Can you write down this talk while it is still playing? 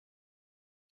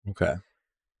Okay.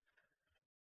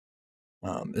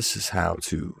 This is how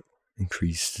to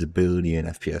increase stability in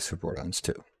FPS for Borderlands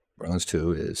 2. Borderlands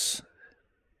 2 is,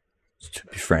 to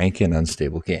be frank, an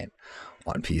unstable game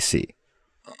on PC.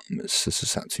 This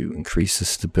is how to increase the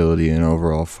stability and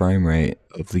overall frame rate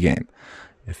of the game.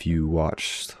 If you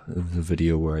watched the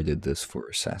video where I did this for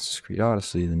Assassin's Creed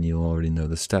Odyssey, then you'll already know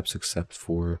the steps, except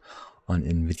for on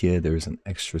NVIDIA, there's an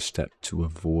extra step to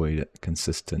avoid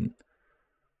consistent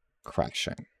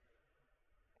crashing.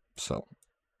 So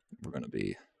we're going to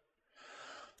be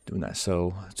doing that.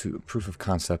 So to proof of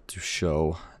concept to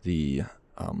show the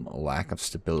lack of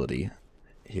stability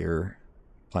here,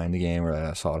 playing the game where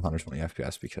I saw 120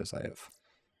 FPS because I have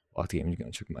locked the game. You're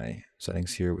going to check my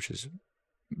settings here, which is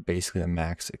basically the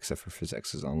max, except for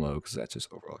physics is on low because that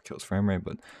just overall kills frame rate.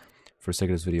 But for the sake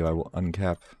of this video, I will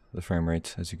uncap the frame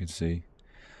rate, as you can see.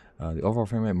 The overall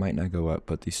frame rate might not go up,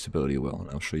 but the stability will, and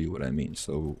I'll show you what I mean.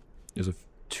 So there's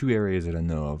two areas that I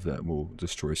know of that will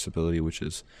destroy stability, which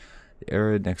is the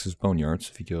Arid Nexus Boneyard.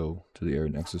 So if you go to the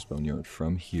Arid Nexus Boneyard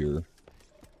from here,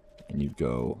 and you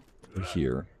go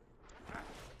here,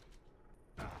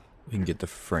 we can get the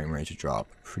frame rate to drop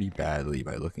pretty badly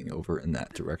by looking over in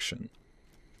that direction.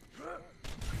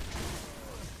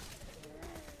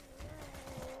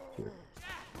 Here.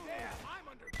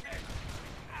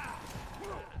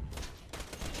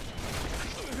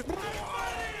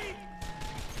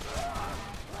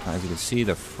 As you can see,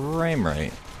 the frame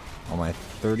rate on my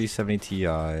 3070 Ti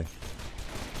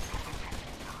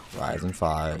Ryzen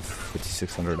 5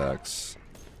 5600X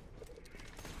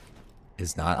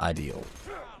is not ideal.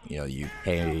 You know, you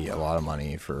pay a lot of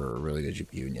money for a really good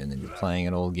GPU, and then you're playing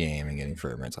an old game and getting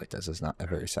frame rates like this is not a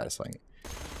very satisfying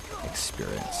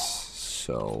experience.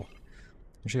 So,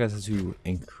 I show you guys how to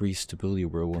increase stability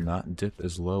where it will not dip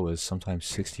as low as sometimes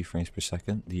 60 frames per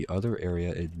second. The other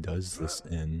area it does this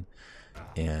in,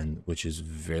 and which is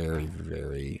very,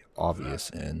 very obvious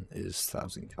in, is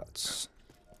 1000 cuts.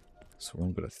 So we're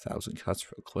going to go to 1000 cuts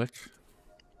real quick,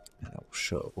 and I will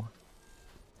show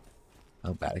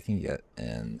how bad it can get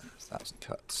in 1000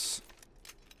 cuts.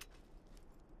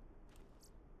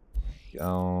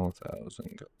 Go,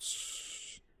 1000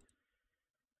 cuts.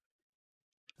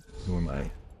 Doing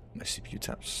my CPU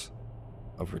temps.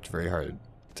 Over, it's very hard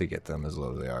to get them as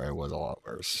low as they are. It was a lot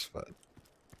worse, but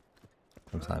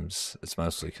sometimes it's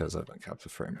mostly because I've uncapped the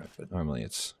frame rate, but normally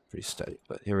it's pretty steady.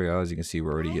 But here we go. As you can see,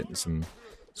 we're already getting some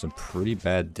pretty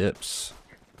bad dips,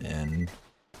 and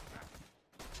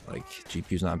like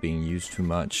GPU's not being used too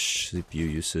much.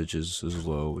 CPU usage is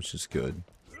low, which is good.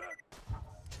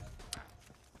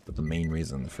 But the main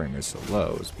reason the frame rate is so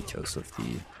low is because of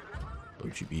the low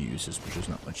GPU usage, which is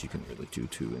not much you can really do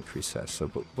to increase that. So,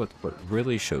 but what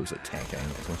really shows it tanking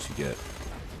is once you get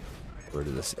rid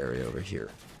of this area over here.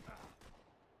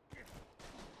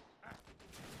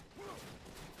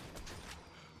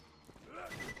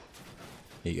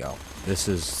 Here you go. This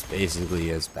is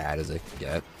basically as bad as it can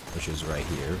get, which is right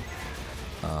here.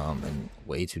 And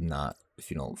way to not, if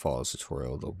you don't follow this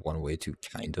tutorial, the one way to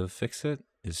kind of fix it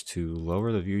is to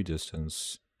lower the view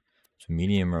distance to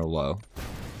medium or low,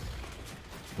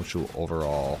 which will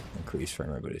overall increase frame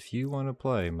rate. But if you want to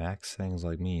play max settings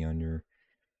like me on your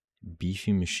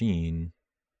beefy machine,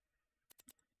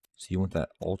 so you want that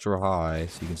ultra high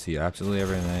so you can see absolutely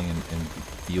everything and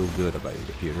feel good about your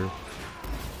computer.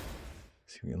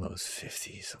 See, low is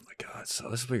 50s. Oh my god. So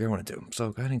this is what you're going to want to do.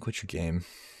 So go ahead and quit your game.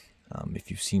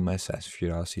 If you've seen my Assassin's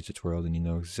Creed Odyssey tutorial, then you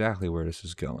know exactly where this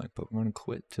is going. But we're going to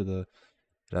quit to the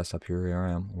desktop. Here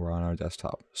I am. We're on our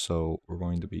desktop. So we're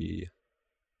going to be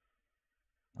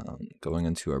going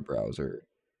into our browser.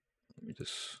 Let me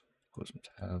just close some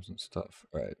tabs and stuff.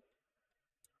 All right.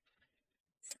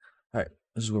 All right.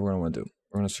 This is what we're going to want to do.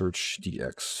 We're going to search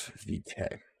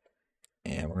DXVK.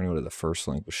 And we're going to go to the first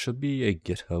link, which should be a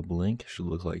GitHub link. It should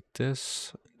look like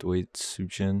this. Dwight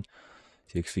Suchin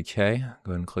DXVK.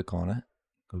 Go ahead and click on it.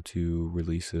 Go to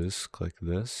releases. Click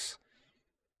this.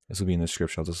 This will be in the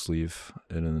description. I'll just leave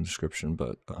it in the description.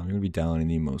 But I'm going to be downloading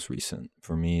the most recent.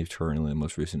 For me, currently, the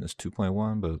most recent is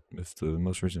 2.1. But if the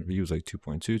most recent review is like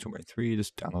 2.2, 2.3,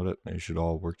 just download it. And it should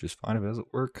all work just fine. If it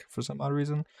doesn't work for some odd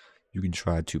reason, you can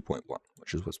try 2.1,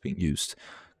 which is what's being used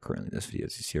currently in this video.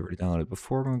 As you see, I already downloaded it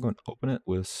before. I'm going to go and open it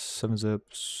with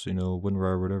 7-zips,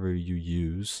 WinRAR, whatever you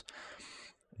use.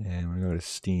 And we're going to go to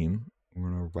Steam.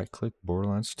 We're going to right click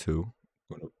Borderlands 2.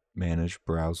 We're going to manage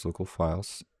browse local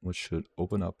files, which should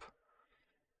open up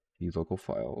the local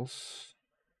files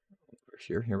over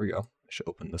here. Here we go. I should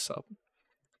open this up.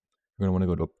 We're going to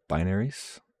want to go to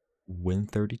binaries,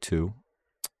 Win32,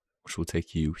 which will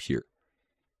take you here.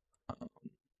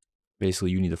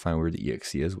 basically you need to find where the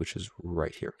exe is, which is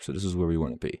right here. So this is where we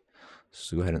want to be.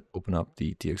 So go ahead and open up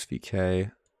the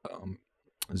dxvk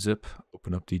zip,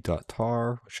 open up the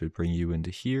 .tar, which should bring you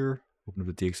into here. Open up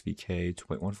the dxvk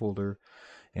 2.1 folder,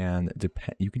 and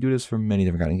you can do this for many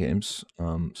different kind of games.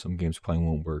 Some games playing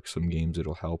won't work, some games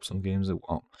it'll help, some games it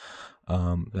won't.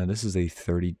 Now this is a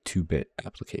 32-bit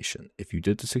application. If you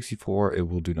did the 64, it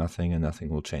will do nothing and nothing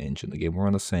will change, and the game will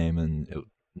run the same and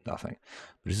nothing.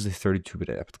 But this is a 32-bit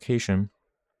application,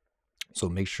 so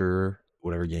make sure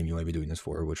whatever game you might be doing this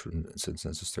for, which since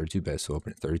this is 32-bit, so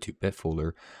open a 32-bit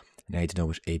folder, and I need to know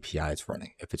which API it's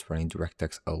running. If it's running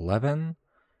DirectX 11,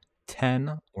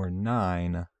 10, or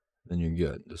 9, then you're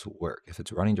good. This will work. If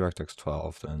it's running DirectX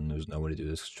 12, then there's no way to do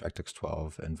this. DirectX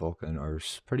 12 and Vulkan are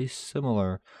pretty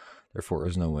similar, therefore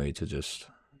there's no way to just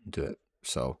do it.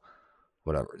 So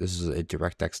whatever. This is a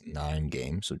DirectX 9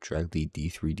 game, so drag the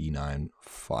D3D9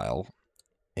 file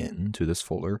into this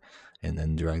folder, and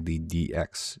then drag the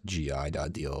dxgi.dll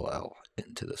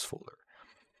into this folder.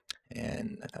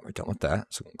 And now we're done with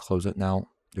that, so we can close it. Now,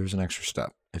 there's an extra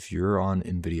step. If you're on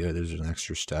NVIDIA, there's an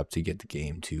extra step to get the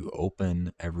game to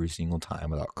open every single time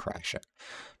without crashing.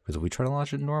 Because if we try to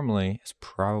launch it normally, it's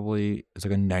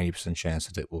like a 90% chance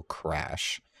that it will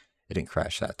crash. It didn't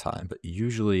crash that time, but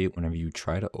usually whenever you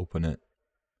try to open it,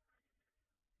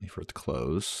 wait for it to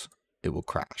close, it will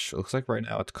crash. It looks like right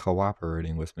now it's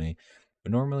cooperating with me,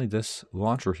 but normally this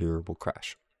launcher here will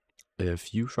crash.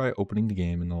 If you try opening the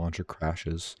game and the launcher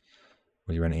crashes,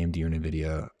 when you run AMD or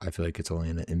NVIDIA, I feel like it's only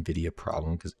an NVIDIA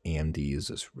problem because AMD is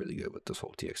just really good with this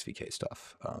whole DXVK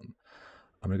stuff. I'm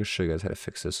going to show you guys how to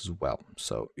fix this as well.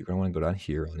 So you're going to want to go down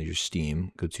here on your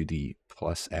Steam, go to the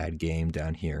plus add game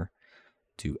down here,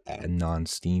 to add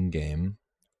non-Steam game,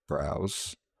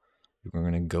 browse. You're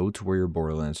going to go to where your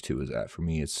Borderlands 2 is at. For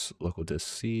me, it's local disk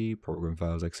C, program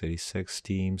files x86,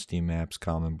 Steam, Steam apps,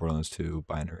 common, Borderlands 2,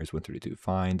 binaries 132.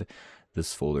 Find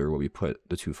this folder where we put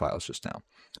the 2 files just now.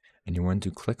 And you're going to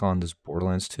click on this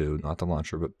Borderlands 2, not the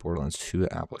launcher, but Borderlands 2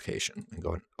 application, and go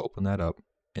ahead and open that up,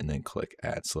 and then click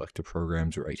Add Selected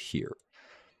Programs right here.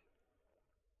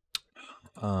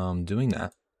 Doing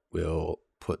that will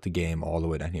put the game all the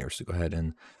way down here. So go ahead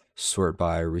and sort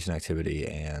by recent activity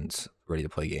and ready to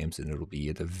play games, and it'll be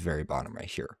at the very bottom right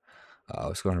here.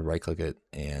 Let's go ahead and right click it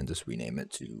and just rename it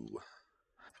to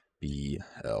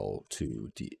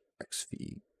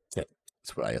BL2DXVK.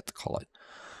 That's what I have to call it.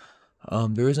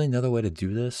 There is another way to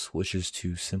do this, which is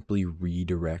to simply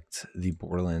redirect the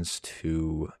Borderlands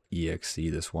 2 exe,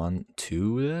 this one,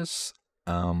 to this.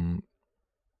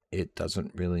 It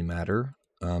doesn't really matter.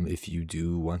 If you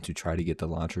do want to try to get the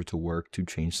launcher to work to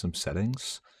change some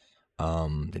settings,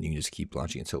 then you can just keep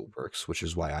launching until it works, which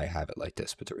is why I have it like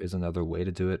this. But there is another way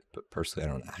to do it, but personally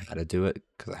I don't know how to do it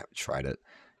because I haven't tried it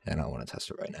and I don't want to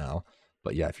test it right now.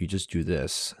 But yeah, if you just do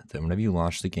this, then whenever you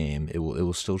launch the game, it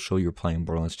will still show you're playing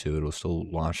Borderlands 2. It will still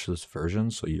launch this version,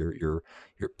 so your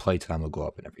play time will go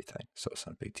up and everything. So it's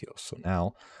not a big deal. So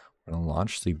now we're gonna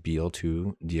launch the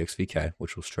BL2 DXVK,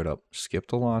 which will straight up skip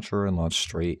the launcher and launch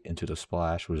straight into the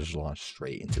splash, which is launch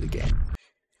straight into the game.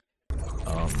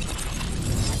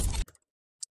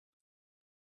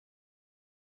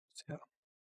 So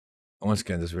once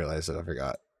again, just realized that I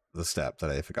forgot the step that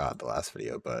I forgot the last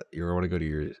video, but you're going to go to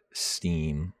your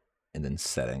Steam and then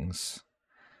settings,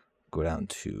 go down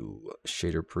to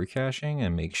shader pre-caching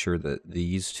and make sure that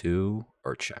these two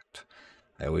are checked.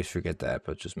 I always forget that,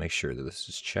 but just make sure that this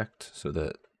is checked so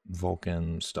that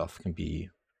Vulkan stuff can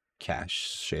be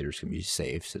cached, shaders can be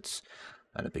saved. So it's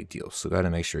not a big deal. So go ahead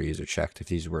and make sure these are checked. If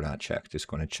these were not checked, just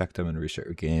going to check them and restart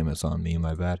your game. It's on me,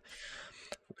 my bad.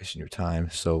 Wasting your time.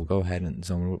 So go ahead and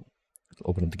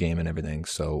open up the game and everything.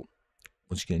 So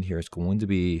once you get in here, it's going to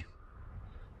be,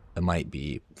 it might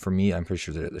be, for me, I'm pretty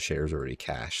sure that the shaders are already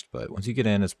cached, but once you get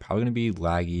in, it's probably going to be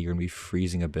laggy. You're going to be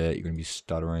freezing a bit. You're going to be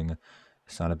stuttering.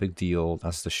 It's not a big deal.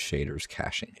 That's the shaders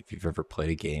caching. If you've ever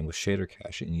played a game with shader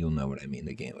caching, you'll know what I mean.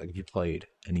 The game, like if you played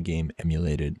any game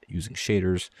emulated using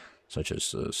shaders, such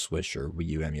as Switch or Wii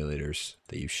U emulators,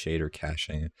 they use shader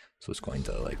caching, so it's going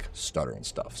to like stutter and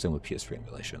stuff. Same with PS3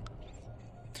 emulation.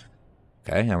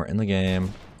 Okay, now we're in the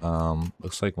game.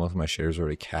 Looks like most of my shaders are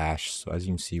already cached. So as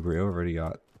you can see, we already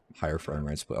got higher frame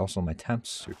rates, but also my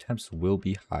temps. Your temps will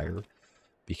be higher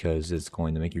because it's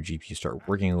going to make your GPU start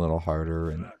working a little harder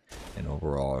and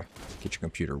overall get your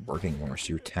computer working more. So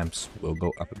your temps will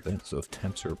go up a bit. So if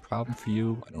temps are a problem for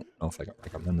you, I don't know if I can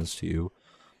recommend this to you.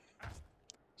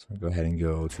 So I'm gonna go ahead and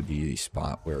go to the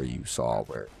spot where you saw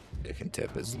where it can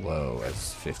tip as low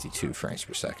as 52 frames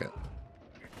per second.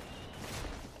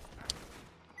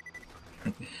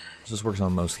 This works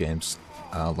on most games.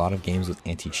 A lot of games with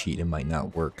anti-cheat, it might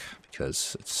not work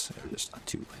because they're just not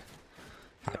too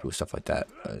happy with stuff like that.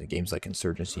 Games like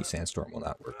Insurgency, Sandstorm will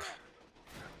not work.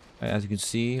 As you can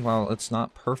see, while it's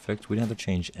not perfect, we didn't have to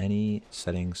change any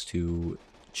settings to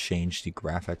change the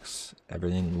graphics.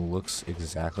 Everything looks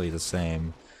exactly the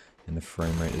same, and the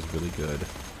frame rate is really good.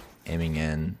 Aiming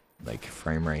in, like,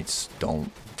 frame rates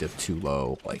don't dip too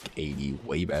low, like 80,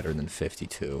 way better than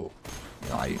 52. You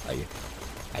know,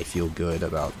 I feel good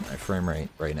about my frame rate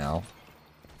right now.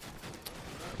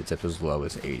 It's up as low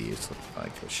as 80, it's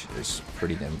like, which is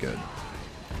pretty damn good.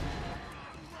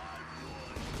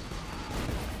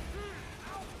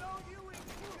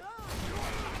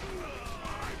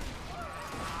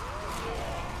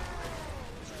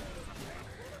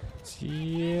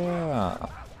 Yeah,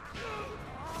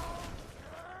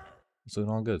 it's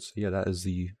looking all good. So yeah, that is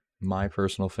my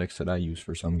personal fix that I use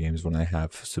for some games when I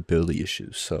have stability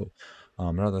issues. So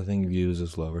another thing you use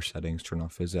is lower settings. Turn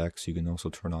off physics. You can also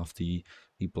turn off the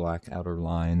black outer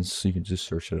lines. So you can just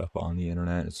search it up on the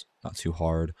internet. It's not too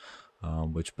hard.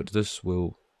 But this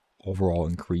will overall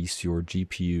increase your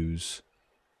GPU's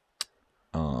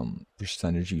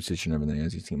percentage usage and everything.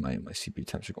 As you see, my CPU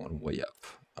temps are going way up.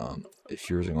 If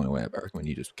yours are going way up, I recommend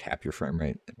you just cap your frame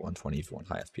rate at 120 if you want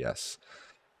high FPS.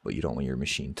 But you don't want your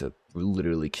machine to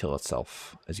literally kill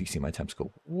itself. As you see, my temps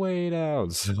go way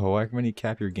down. So I recommend you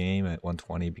cap your game at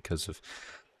 120 because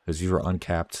if you're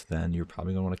uncapped, then you're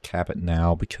probably going to want to cap it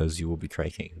now because you will be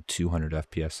cranking 200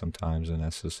 FPS sometimes, and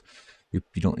that's just you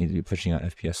don't need to be pushing out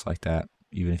FPS like that.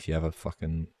 Even if you have a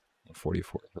fucking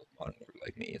 44 monitor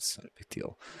like me, it's not a big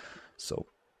deal. So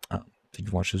if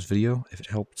you watch this video, if it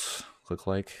helped, click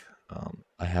like.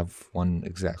 I have one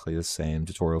exactly the same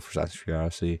tutorial for Assassin's Creed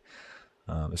Odyssey.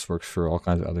 This works for all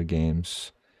kinds of other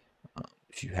games.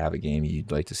 If you have a game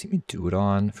you'd like to see me do it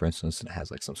on, for instance, and it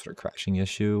has like some sort of crashing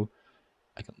issue,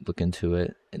 I can look into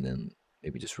it and then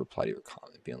maybe just reply to your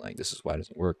comment being like, this is why it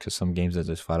doesn't work. Because some games that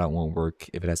just flat out won't work.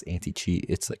 If it has anti-cheat,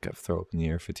 it's like a throw up in the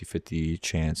air 50-50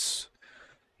 chance,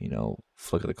 you know,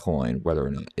 flick of the coin whether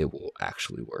or not it will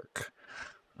actually work.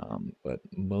 But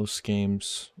most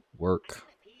games work.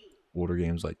 Older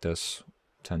games like this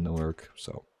tend to work.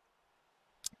 So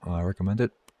I recommend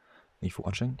it. Thank you for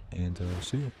watching, and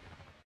see you.